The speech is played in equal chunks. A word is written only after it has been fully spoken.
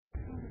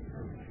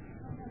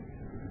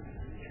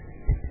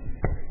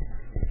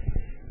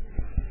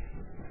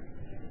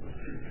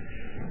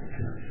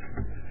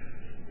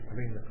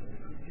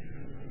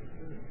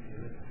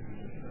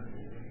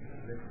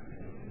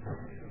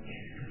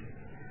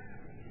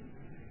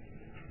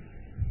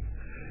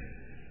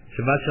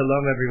Shabbat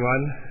Shalom,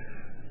 everyone,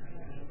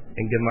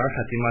 and Gemar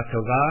Chatima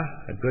Tova,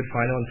 a good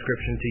final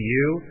inscription to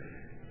you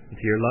and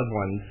to your loved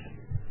ones.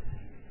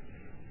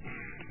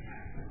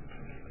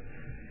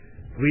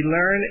 We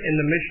learn in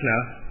the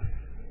Mishnah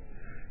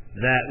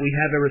that we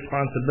have a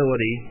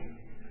responsibility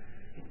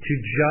to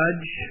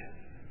judge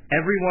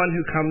everyone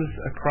who comes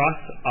across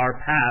our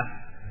path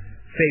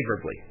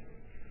favorably.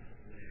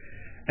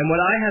 And what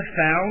I have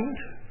found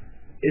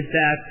is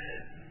that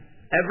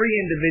every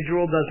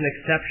individual does an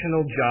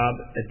exceptional job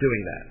at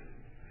doing that.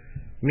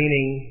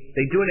 Meaning,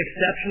 they do an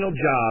exceptional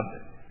job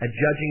at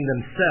judging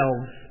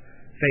themselves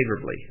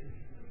favorably.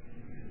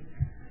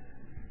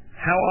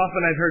 How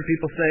often I've heard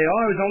people say,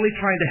 I was only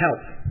trying to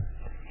help.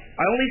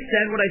 I only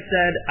said what I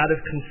said out of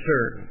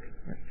concern.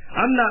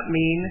 I'm not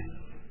mean.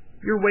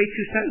 You're way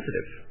too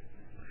sensitive.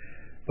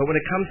 But when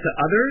it comes to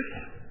others,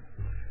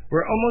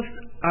 we're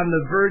almost on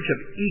the verge of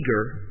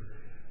eager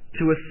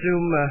to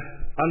assume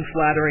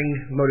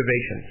unflattering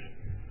motivations.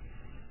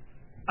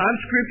 I'm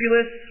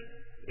scrupulous,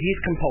 he's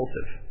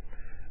compulsive.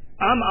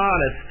 I'm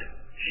honest,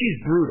 she's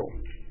brutal.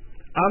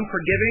 I'm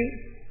forgiving,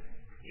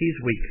 he's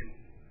weak.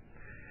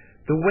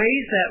 The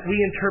ways that we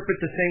interpret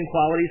the same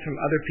qualities from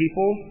other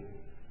people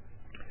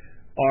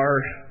are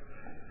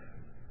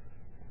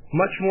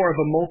much more of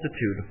a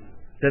multitude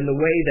than the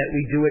way that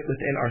we do it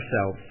within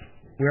ourselves.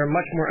 We are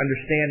much more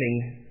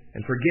understanding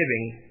and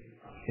forgiving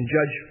and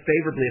judge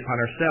favorably upon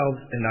ourselves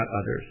and not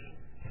others.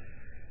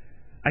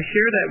 I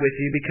share that with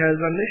you because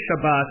on this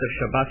Shabbat of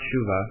Shabbat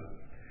Shuvah,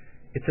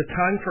 it's a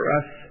time for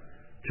us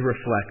to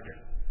reflect,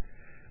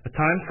 a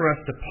time for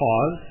us to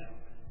pause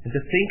and to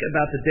think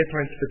about the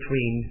difference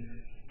between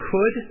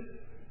could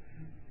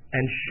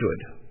and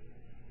should.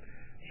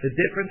 The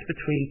difference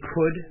between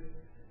could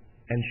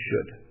and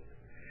should.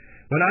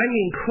 When I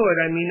mean could,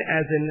 I mean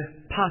as in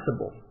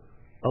possible,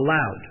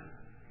 allowed.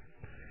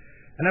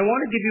 And I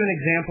want to give you an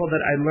example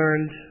that I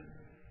learned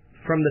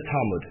from the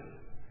Talmud.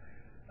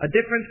 A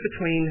difference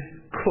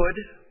between could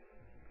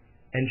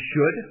and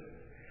should,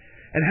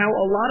 and how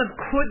a lot of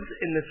coulds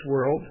in this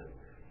world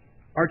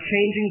are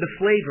changing the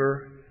flavor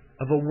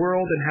of a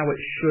world and how it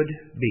should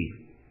be.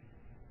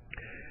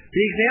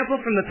 The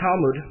example from the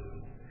Talmud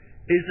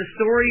is the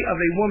story of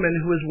a woman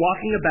who is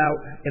walking about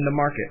in the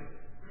market.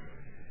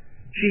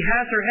 She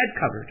has her head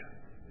covered,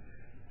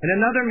 and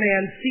another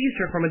man sees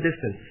her from a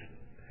distance.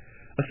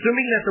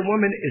 Assuming that the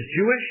woman is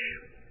Jewish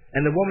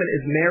and the woman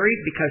is married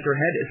because her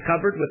head is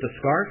covered with a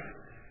scarf,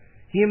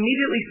 he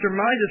immediately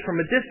surmises from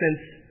a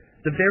distance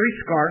the very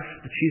scarf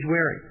that she's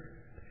wearing.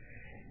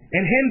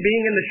 And him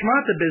being in the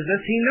shmata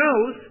business, he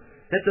knows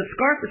that the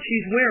scarf that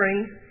she's wearing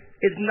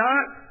is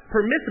not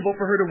permissible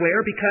for her to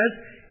wear because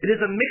it is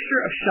a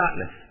mixture of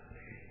shatnez.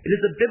 It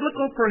is a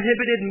biblical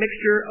prohibited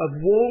mixture of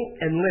wool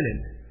and linen.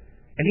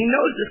 And he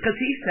knows this because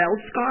he sells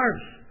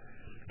scarves.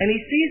 And he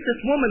sees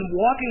this woman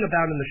walking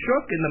about in the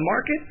shuk, in the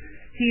market.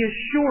 He is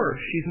sure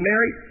she's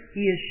married.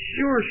 He is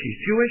sure she's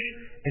Jewish.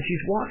 And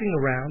she's walking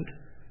around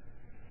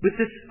with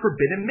this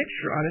forbidden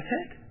mixture on his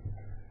head.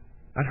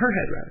 On her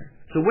head, rather.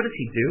 So what does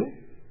he do?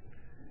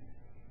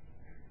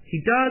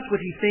 He does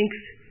what he thinks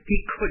he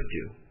could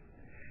do.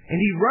 And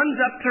he runs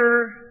up to her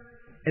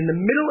in the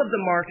middle of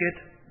the market,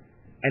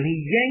 and he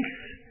yanks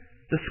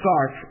the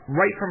scarf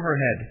right from her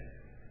head,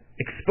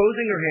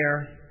 exposing her hair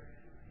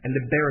and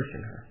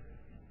embarrassing her.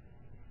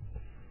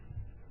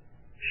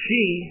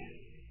 She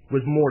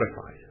was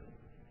mortified.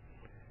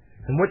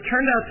 And what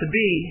turned out to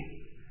be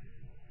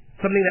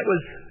something that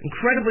was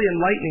incredibly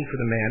enlightening for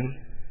the man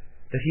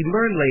that he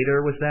learned later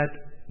was that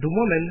the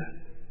woman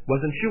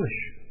wasn't Jewish.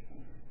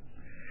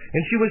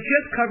 And she was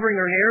just covering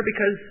her hair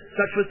because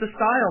such was the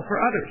style for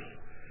others.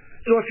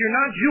 So if you're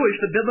not Jewish,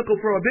 the biblical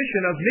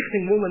prohibition of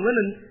mixing wool and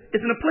linen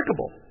isn't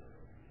applicable.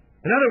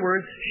 In other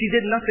words, she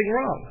did nothing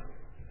wrong.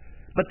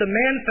 But the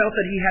man felt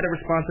that he had a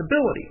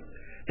responsibility,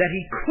 that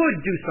he could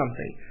do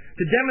something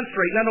to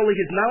demonstrate not only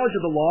his knowledge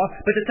of the law,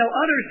 but to tell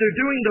others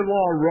they're doing the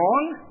law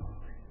wrong.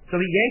 So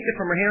he yanked it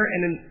from her hair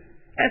and in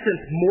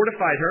essence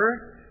mortified her,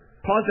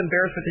 caused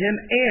embarrassment to him,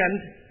 and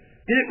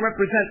didn't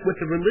represent what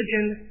the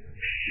religion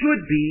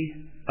should be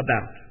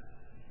about.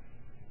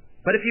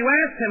 But if you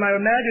asked him, I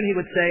imagine he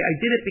would say, I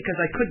did it because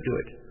I could do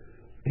it.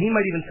 And he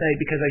might even say,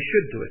 because I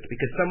should do it,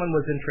 because someone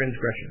was in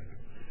transgression.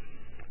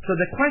 So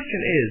the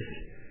question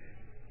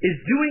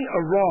is doing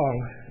a wrong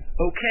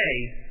okay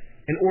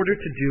in order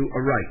to do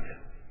a right?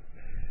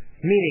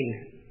 Meaning,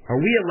 are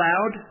we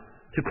allowed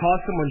to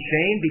cause someone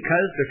shame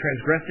because they're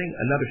transgressing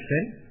another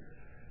sin?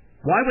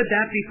 Why would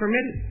that be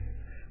permitted?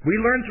 We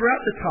learn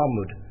throughout the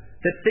Talmud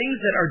that things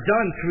that are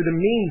done through the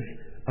means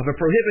of a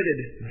prohibited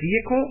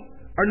vehicle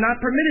are not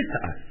permitted to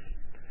us.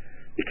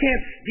 We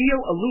can't steal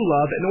a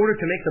lulav in order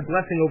to make the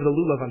blessing over the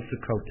lulav on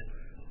Sukkot.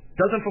 It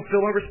doesn't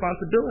fulfill our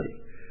responsibility.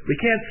 We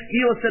can't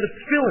steal a set of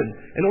tefillin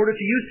in order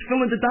to use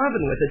tefillin to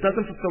daven with. It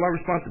doesn't fulfill our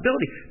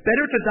responsibility.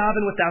 Better to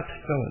daven without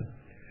tefillin.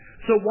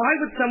 So why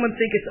would someone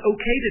think it's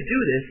okay to do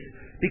this?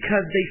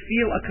 Because they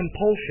feel a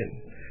compulsion.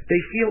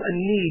 They feel a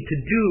need to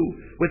do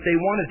what they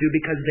want to do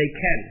because they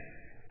can,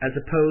 as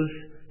opposed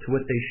to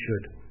what they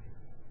should.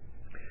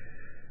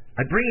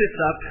 I bring this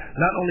up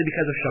not only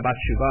because of Shabbat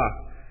Shuvah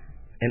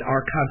and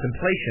our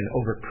contemplation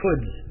over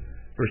coulds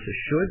versus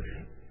shoulds,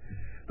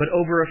 but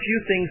over a few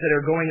things that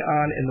are going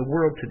on in the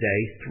world today,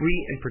 three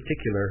in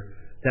particular,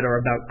 that are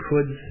about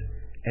coulds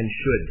and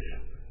shoulds.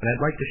 And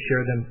I'd like to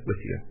share them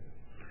with you.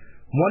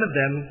 One of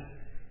them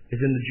is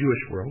in the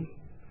Jewish world.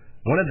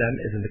 One of them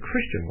is in the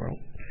Christian world.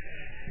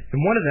 And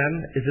one of them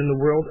is in the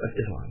world of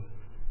Islam.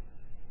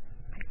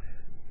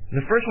 And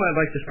the first one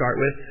I'd like to start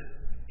with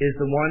is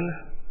the one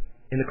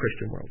in the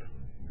Christian world.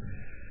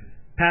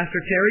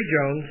 Pastor Terry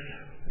Jones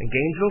in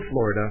Gainesville,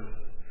 Florida,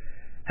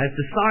 has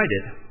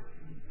decided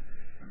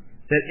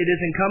that it is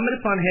incumbent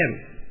upon him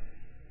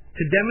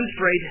to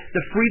demonstrate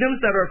the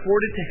freedoms that are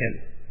afforded to him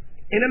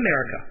in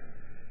America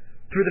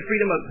through the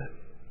freedom of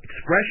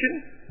expression,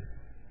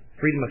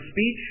 freedom of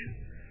speech,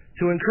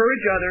 to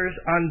encourage others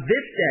on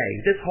this day,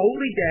 this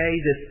holy day,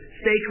 this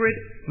sacred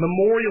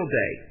Memorial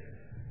Day,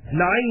 9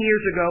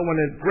 years ago when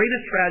the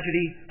greatest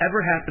tragedy ever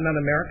happened on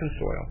American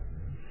soil,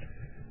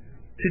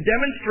 to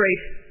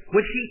demonstrate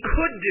what he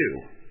could do,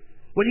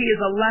 what he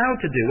is allowed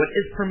to do, what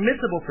is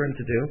permissible for him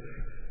to do,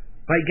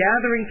 by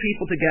gathering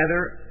people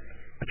together,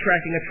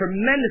 attracting a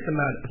tremendous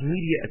amount of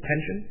media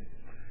attention,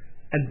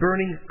 and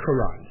burning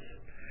Qurans.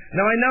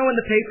 Now, I know in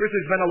the papers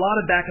there's been a lot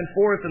of back and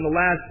forth in the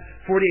last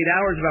 48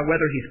 hours about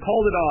whether he's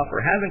called it off or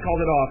hasn't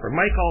called it off or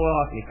might call it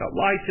off and he felt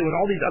lied to and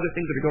all these other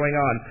things that are going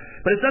on.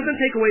 But it doesn't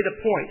take away the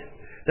point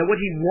that what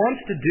he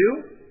wants to do,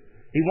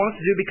 he wants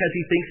to do because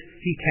he thinks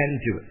he can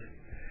do it.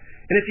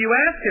 And if you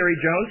ask Terry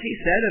Jones, he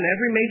said in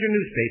every major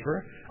newspaper,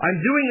 I'm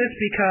doing this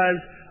because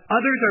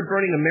others are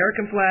burning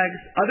American flags,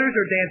 others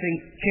are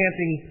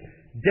chanting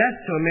death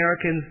to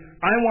Americans.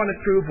 I want to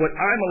prove what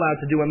I'm allowed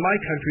to do in my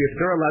country if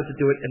they're allowed to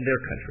do it in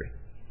their country.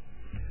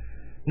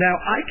 Now,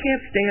 I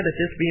can't stand at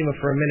this bema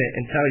for a minute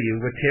and tell you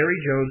what Terry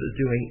Jones is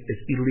doing is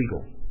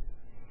illegal.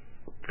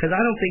 Because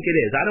I don't think it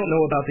is. I don't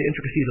know about the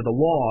intricacies of the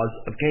laws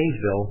of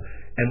Gainesville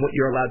and what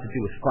you're allowed to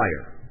do with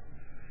fire.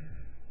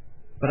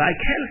 But I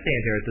can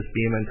stand here at this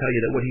bema and tell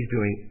you that what he's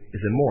doing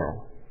is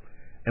immoral.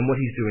 And what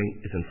he's doing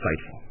is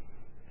insightful.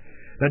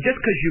 Now, just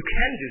because you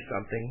can do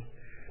something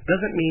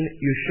doesn't mean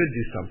you should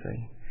do something.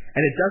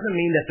 And it doesn't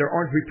mean that there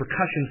aren't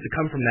repercussions to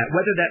come from that,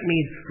 whether that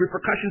means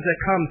repercussions that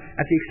come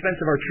at the expense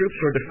of our troops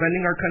who are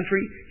defending our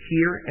country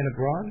here and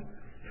abroad,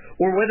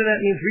 or whether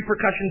that means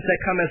repercussions that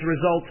come as a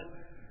result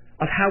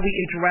of how we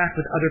interact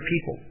with other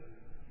people.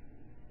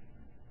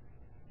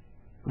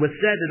 It was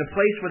said that a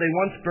place where they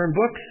once burned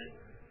books,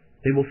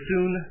 they will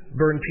soon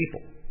burn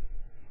people.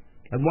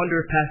 I wonder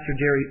if Pastor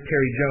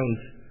Terry Jones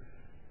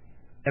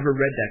ever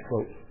read that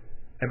quote,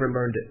 ever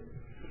learned it.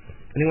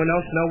 Anyone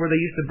else know where they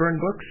used to burn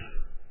books?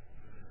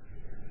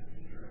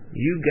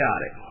 You got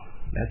it.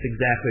 That's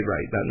exactly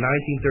right. About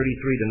 1933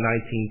 to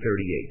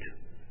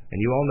 1938.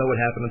 And you all know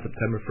what happened on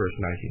September 1st,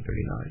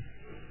 1939.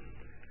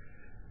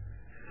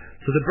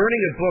 So the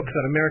burning of books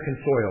on American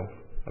soil,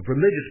 of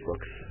religious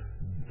books,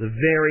 is a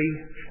very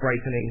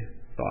frightening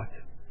thought.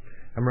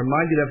 I'm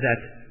reminded of that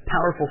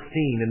powerful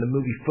scene in the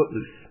movie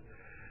Footloose,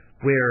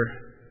 where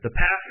the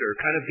pastor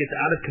kind of gets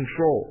out of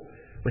control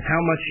with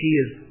how much he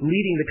is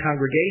leading the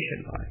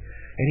congregation by.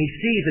 And he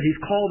sees that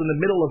he's called in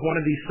the middle of one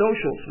of these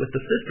socials with the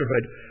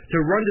sisterhood to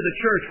run to the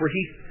church where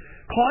he's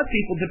caused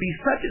people to be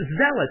such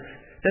zealots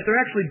that they're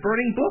actually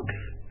burning books.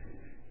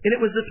 And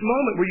it was this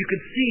moment where you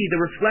could see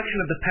the reflection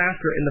of the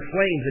pastor in the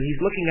flames, and he's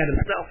looking at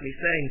himself and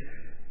he's saying,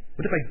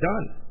 what have I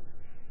done?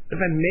 What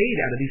have I made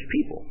out of these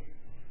people?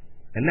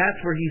 And that's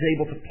where he's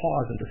able to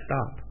pause and to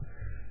stop.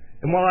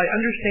 And while I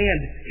understand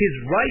his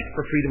right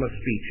for freedom of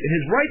speech and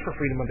his right for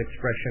freedom of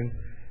expression,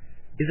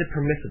 is it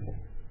permissible?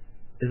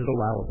 Is it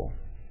allowable?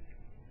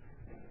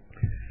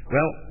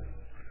 Well,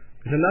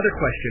 there's another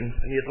question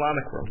in the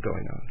Islamic world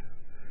going on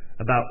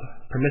about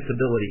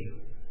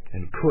permissibility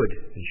and could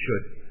and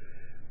should.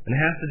 And it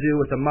has to do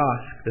with a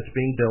mosque that's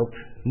being built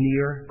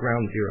near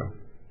Ground Zero.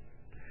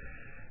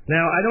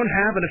 Now, I don't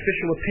have an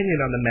official opinion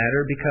on the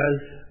matter because,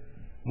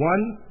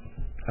 one,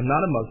 I'm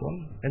not a Muslim,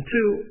 and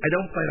two, I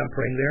don't plan on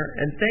praying there,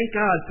 and thank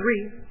God,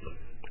 three,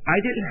 I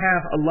didn't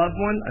have a loved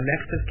one, a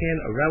next of kin,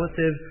 a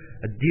relative,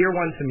 a dear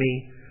one to me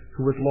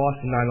who was lost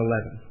in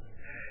 9/11.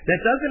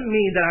 That doesn't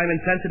mean that I'm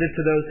insensitive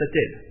to those that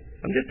did.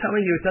 I'm just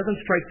telling you it doesn't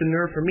strike the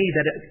nerve for me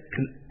that it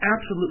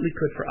absolutely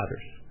could for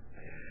others.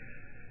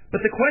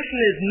 But the question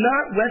is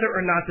not whether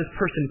or not this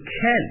person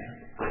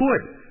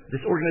could,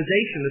 this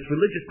organization, this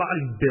religious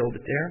body build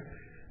it there.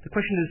 The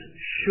question is,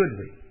 should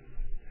we?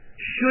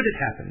 Should it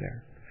happen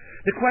there?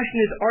 The question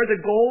is, are the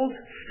goals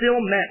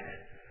still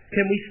met?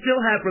 Can we still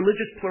have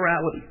religious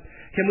plurality?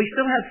 Can we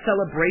still have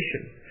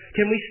celebration?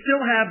 Can we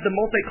still have the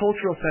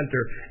multicultural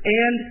center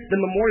and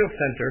the memorial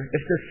center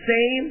if the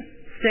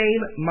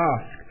same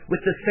mosque with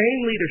the same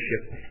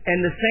leadership and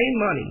the same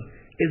money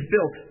is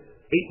built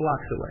 8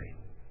 blocks away?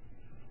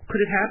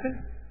 Could it happen?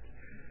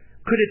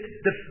 Could it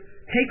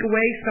take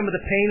away some of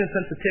the pain and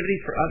sensitivity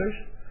for others?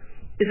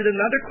 Is it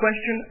another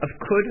question of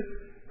could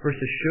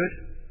versus should?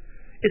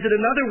 Is it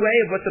another way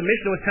of what the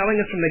Mishnah was telling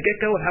us from the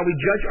get-go of how we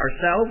judge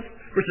ourselves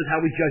versus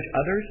how we judge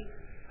others?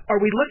 Are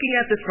we looking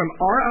at this from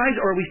our eyes,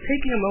 or are we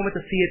taking a moment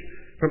to see it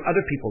from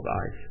other people's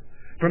eyes?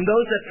 From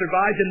those that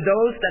survived and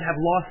those that have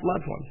lost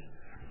loved ones?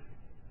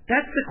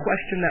 That's the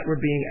question that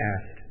we're being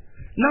asked.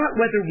 Not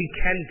whether we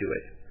can do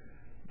it,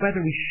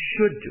 whether we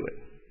should do it.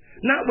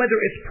 Not whether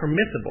it's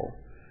permissible,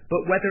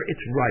 but whether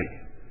it's right.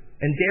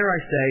 And dare I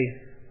say,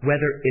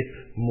 whether it's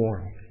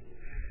moral.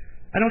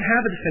 I don't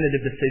have a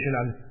definitive decision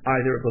on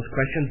either of those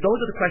questions. Those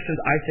are the questions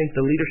I think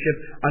the leadership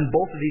on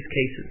both of these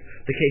cases,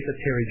 the case of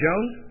Terry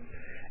Jones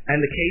and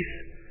the case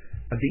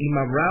of the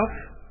Imam Rauf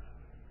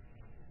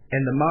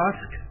and the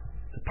mosque,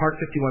 the Park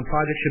 51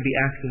 project, should be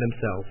asking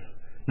themselves.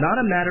 Not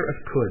a matter of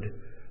could,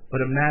 but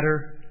a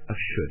matter of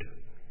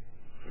should.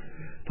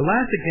 The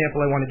last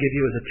example I want to give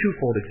you is a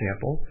twofold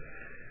example,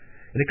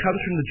 and it comes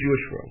from the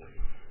Jewish world.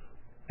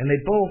 And they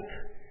both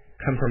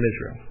come from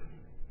Israel.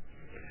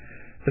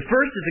 The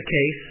first is a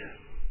case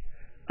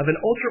of an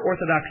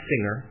ultra-Orthodox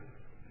singer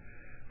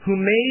who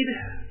made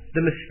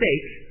the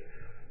mistake,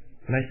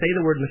 and I say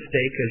the word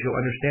mistake as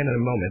you'll understand in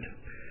a moment,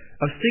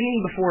 of singing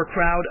before a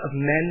crowd of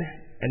men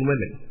and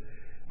women,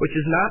 which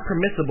is not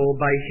permissible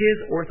by his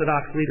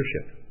Orthodox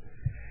leadership.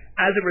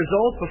 As a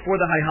result, before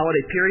the high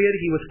holiday period,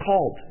 he was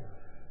called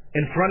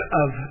in front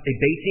of a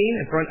Beit Din,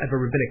 in front of a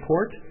rabbinic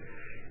court,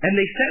 and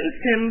they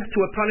sentenced him to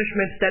a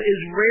punishment that is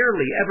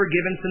rarely ever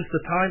given since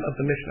the time of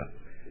the Mishnah.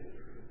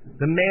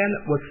 The man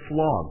was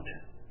flogged.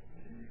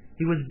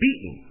 He was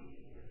beaten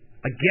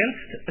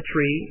against a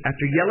tree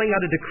after yelling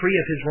out a decree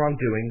of his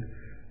wrongdoing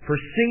for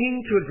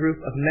singing to a group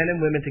of men and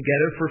women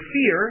together for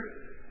fear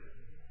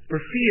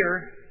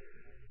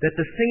that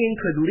the singing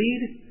could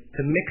lead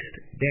to mixed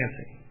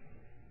dancing.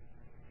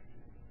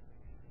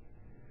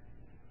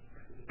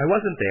 I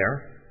wasn't there,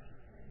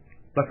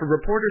 but for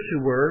reporters who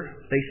were,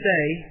 they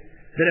say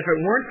that if it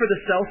weren't for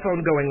the cell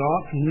phone going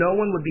off, no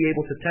one would be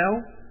able to tell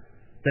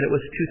that it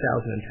was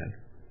 2010,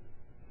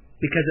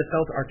 because it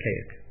felt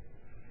archaic.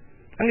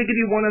 I'm going to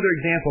give you one other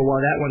example while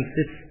that one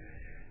sits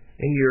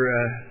in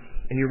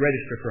your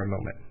register for a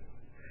moment.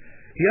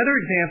 The other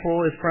example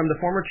is from the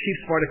former chief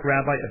Sephardic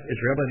rabbi of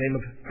Israel by the name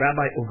of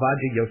Rabbi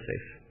Ovadia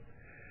Yosef,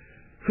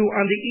 who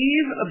on the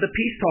eve of the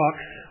peace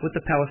talks with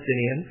the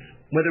Palestinians,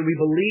 whether we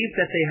believe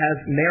that they have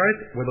merit,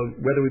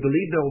 whether we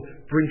believe they'll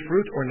bring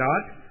fruit or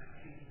not,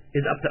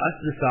 is up to us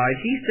to decide.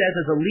 He says,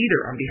 as a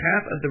leader on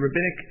behalf of the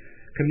rabbinic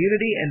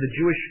community and the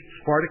Jewish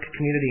Sephardic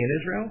community in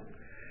Israel,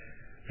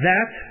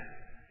 that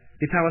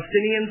the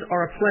Palestinians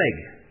are a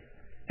plague,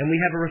 and we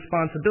have a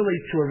responsibility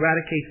to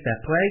eradicate that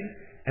plague,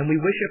 and we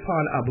wish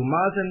upon Abu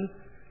Mazen,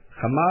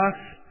 Hamas,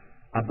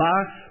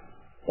 Abbas,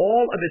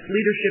 all of its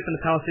leadership in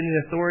the Palestinian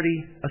Authority,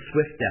 a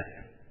swift death.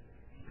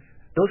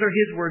 Those are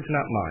his words,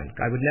 not mine.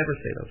 I would never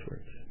say those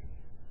words.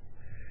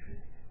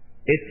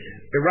 It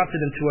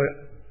erupted into a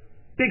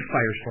big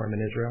firestorm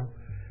in Israel.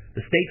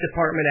 The State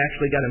Department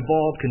actually got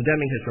involved,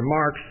 condemning his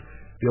remarks.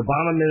 The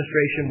Obama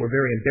administration were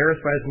very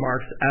embarrassed by his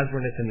remarks, as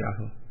were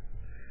Netanyahu.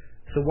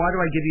 So why do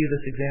I give you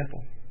this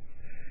example?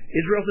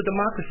 Israel's a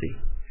democracy.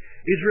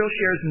 Israel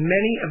shares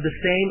many of the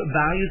same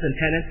values and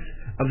tenets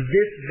of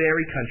this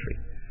very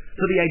country.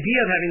 So the idea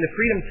of having the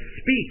freedom to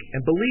speak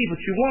and believe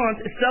what you want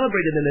is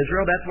celebrated in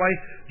Israel. That's why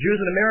Jews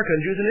in America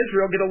and Jews in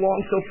Israel get along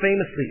so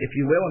famously, if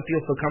you will, and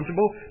feel so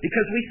comfortable,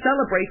 because we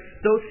celebrate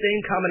those same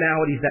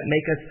commonalities that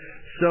make us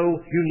so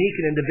unique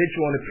and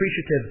individual and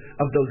appreciative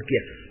of those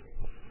gifts.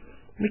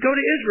 We go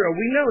to Israel,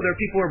 we know there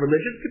are people who are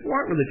religious, people who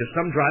aren't religious.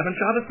 Some drive on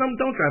Shabbos, some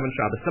don't drive on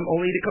Shabbos. Some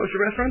only eat at kosher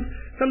restaurants,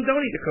 some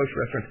don't eat at kosher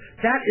restaurants.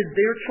 That is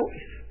their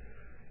choice.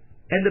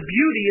 And the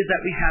beauty is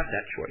that we have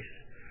that choice.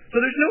 So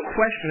there's no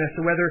question as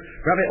to whether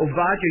Rabbi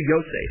Ovadia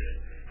Yosef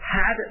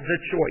had the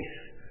choice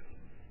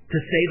to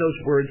say those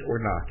words or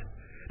not.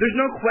 There's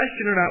no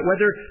question or not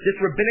whether this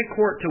rabbinic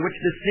court to which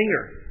this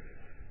singer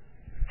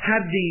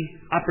had the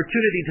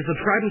opportunity to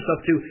subscribe himself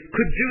to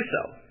could do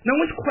so. No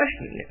one's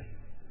questioning it.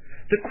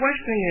 The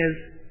question is,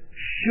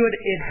 should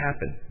it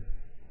happen?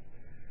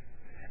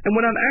 And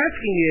what I'm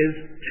asking is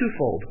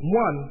twofold.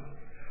 One,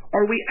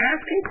 are we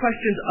asking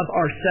questions of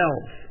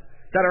ourselves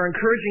that are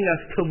encouraging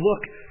us to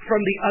look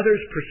from the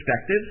other's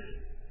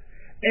perspectives?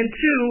 And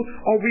two,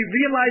 are we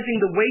realizing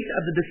the weight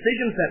of the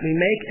decisions that we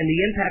make and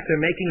the impact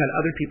they're making on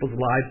other people's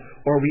lives,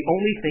 or are we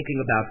only thinking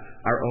about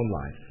our own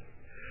lives?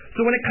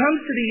 So when it comes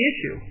to the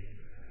issue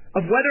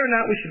of whether or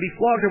not we should be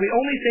flogged, are we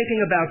only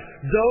thinking about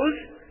those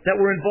that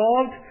were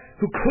involved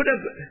who could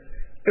have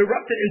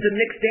erupted into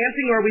mixed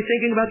dancing, or are we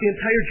thinking about the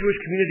entire Jewish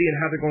community and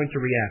how they're going to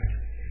react?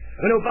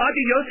 When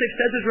Ovadia Yosef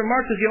says his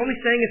remarks, is he only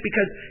saying it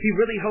because he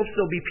really hopes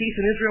there'll be peace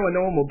in Israel and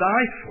no one will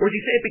die? Or does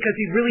he say it because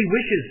he really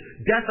wishes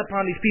death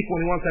upon these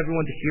people and he wants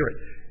everyone to hear it?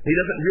 And he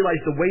doesn't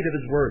realize the weight of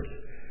his words.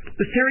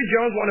 Does Terry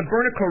Jones want to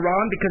burn a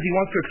Quran because he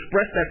wants to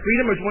express that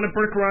freedom, or does he want to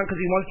burn a Quran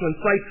because he wants to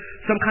incite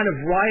some kind of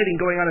rioting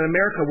going on in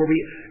America where we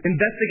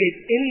investigate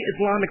any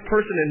Islamic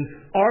person and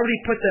already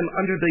put them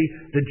under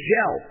the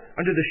gel,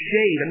 under the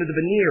shade, under the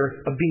veneer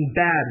of being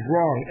bad,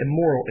 wrong,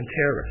 immoral, and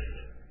terrorists?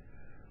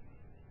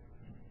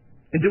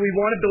 And do we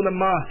want to build a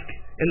mosque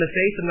in the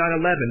face of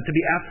 9/11 to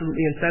be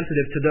absolutely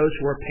insensitive to those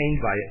who are pained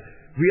by it?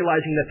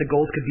 realizing that the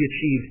goals could be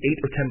achieved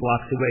 8 or 10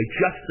 blocks away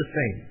just the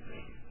same,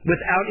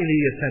 without any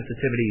of the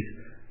sensitivities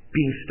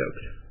being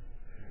stoked.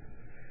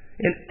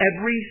 In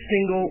every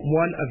single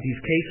one of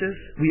these cases,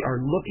 we are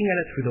looking at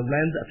it through the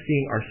lens of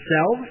seeing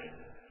ourselves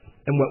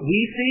and what we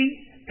see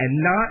and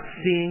not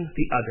seeing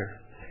the other.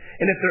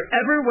 And if there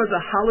ever was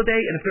a holiday,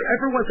 and if there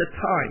ever was a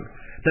time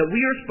that we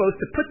are supposed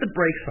to put the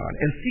brakes on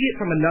and see it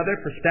from another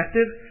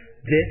perspective,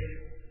 this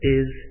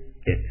is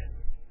it.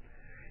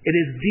 It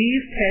is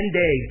these 10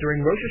 days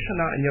during Rosh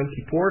Hashanah and Yom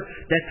Kippur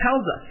that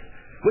tells us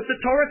what the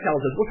Torah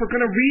tells us, what we're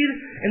going to read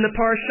in the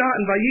parasha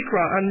in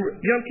Vayikra on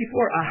Yom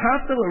Kippur.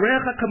 Ahavta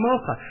l'recha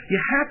kamocha. You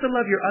have to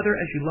love your other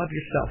as you love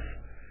yourself.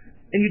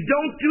 And you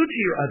don't do to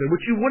your other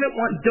what you wouldn't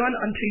want done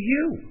unto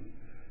you.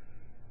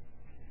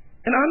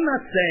 And I'm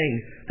not saying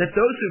that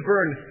those who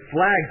burn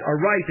flags are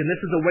right and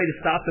this is a way to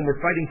stop them.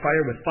 We're fighting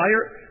fire with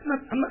fire.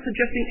 I'm not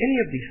suggesting any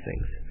of these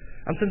things.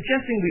 I'm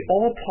suggesting we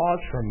all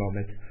pause for a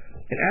moment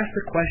and ask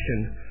the question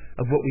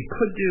of what we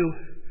could do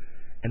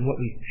and what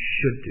we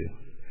should do.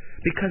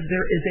 Because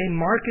there is a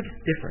marked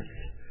difference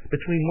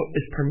between what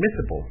is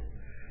permissible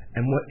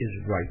and what is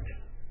right.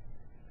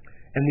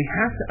 And we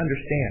have to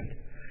understand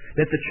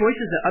that the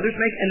choices that others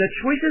make and the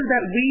choices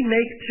that we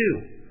make too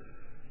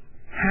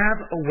have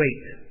a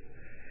weight.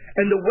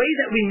 And the way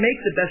that we make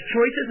the best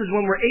choices is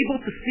when we're able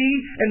to see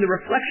in the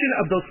reflection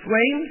of those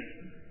flames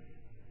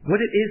what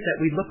it is that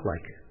we look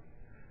like.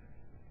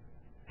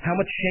 How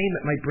much shame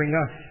it might bring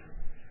us.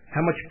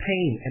 How much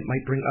pain it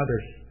might bring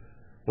others.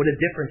 What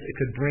a difference it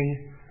could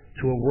bring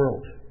to a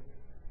world.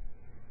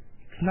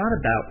 It's not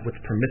about what's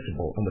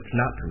permissible and what's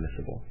not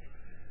permissible.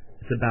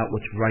 It's about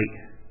what's right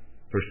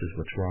versus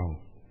what's wrong.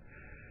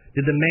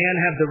 Did the man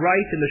have the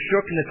right in the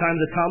shuk in the time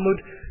of the Talmud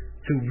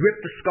to rip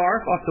the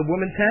scarf off the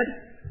woman's head?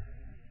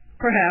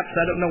 Perhaps.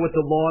 I don't know what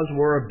the laws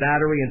were of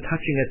battery and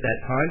touching at that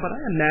time, but I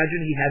imagine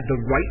he had the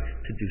right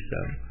to do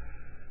so.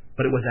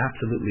 But it was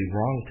absolutely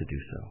wrong to do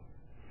so.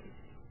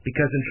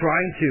 Because in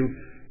trying to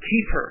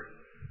keep her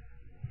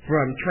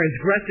from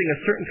transgressing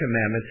a certain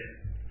commandment,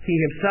 he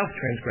himself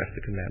transgressed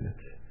the commandment.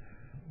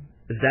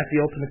 Is that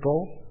the ultimate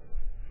goal?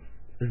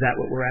 Is that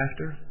what we're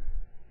after?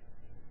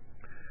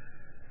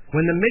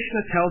 When the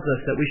Mishnah tells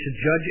us that we should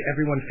judge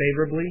everyone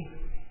favorably,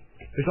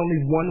 there's only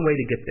one way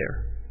to get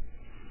there.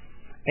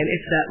 And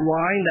it's that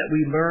line that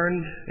we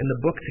learned in the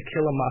book To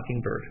Kill a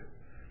Mockingbird.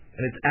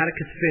 And it's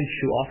Atticus Finch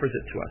who offers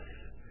it to us.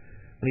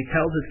 When he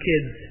tells his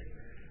kids,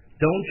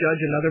 don't judge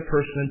another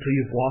person until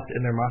you've walked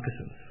in their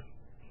moccasins.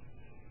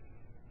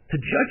 To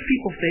judge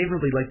people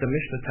favorably, like the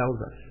Mishnah tells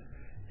us,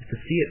 is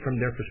to see it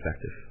from their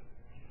perspective.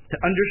 To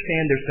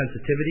understand their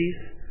sensitivities,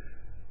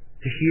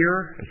 to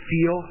hear and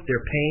feel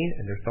their pain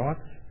and their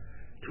thoughts,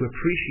 to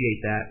appreciate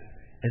that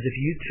as if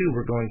you too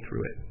were going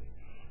through it.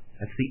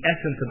 That's the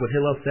essence of what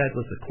Hillel said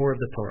was the core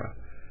of the Torah.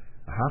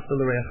 Ahavta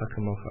l'recha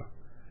kamocha.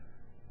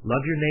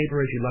 Love your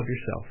neighbor as you love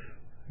yourself.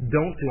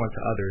 Don't do unto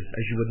others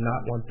as you would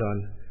not want done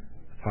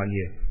upon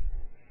you.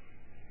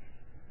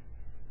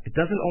 It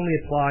doesn't only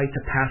apply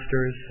to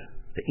pastors,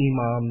 the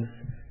imams,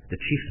 the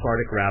chief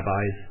Sephardic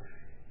rabbis,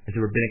 and the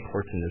rabbinic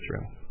courts in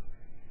Israel.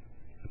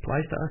 It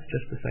applies to us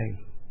just the same.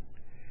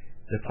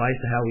 It applies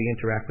to how we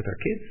interact with our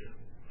kids,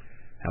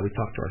 how we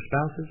talk to our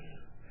spouses,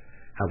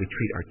 how we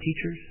treat our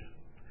teachers,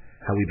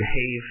 how we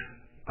behave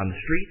on the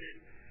street,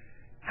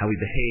 how we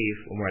behave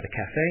when we're at a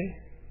cafe,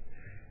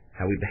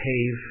 how we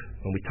behave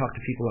when we talk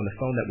to people on the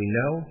phone that we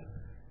know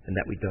and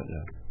that we don't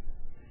know.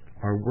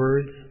 Our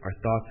words, our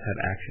thoughts have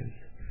actions.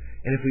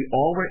 And if we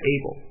all were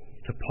able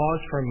to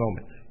pause for a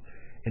moment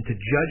and to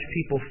judge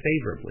people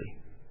favorably,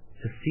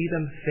 to see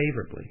them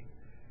favorably,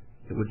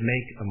 it would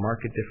make a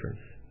marked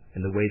difference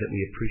in the way that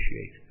we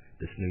appreciate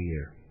this new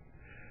year.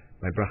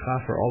 My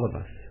bracha for all of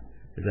us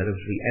is that as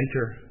we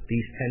enter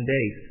these 10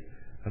 days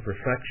of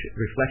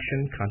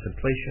reflection,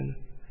 contemplation,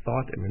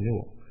 thought, and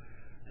renewal,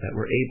 that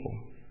we're able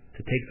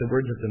to take the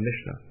words of the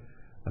Mishnah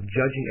of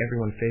judging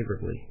everyone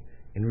favorably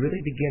and really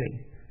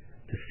beginning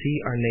to see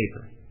our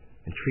neighbor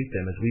and treat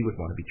them as we would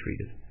want to be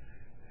treated.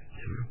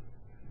 To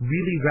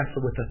really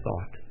wrestle with the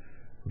thought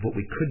of what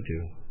we could do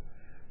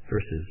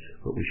versus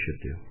what we should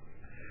do.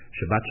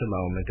 Shabbat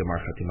Shalom and Gemar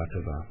Chatima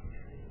Tova.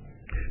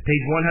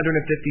 Page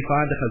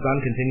 155, the Chazan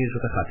continues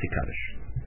with the Chatzi Kaddish.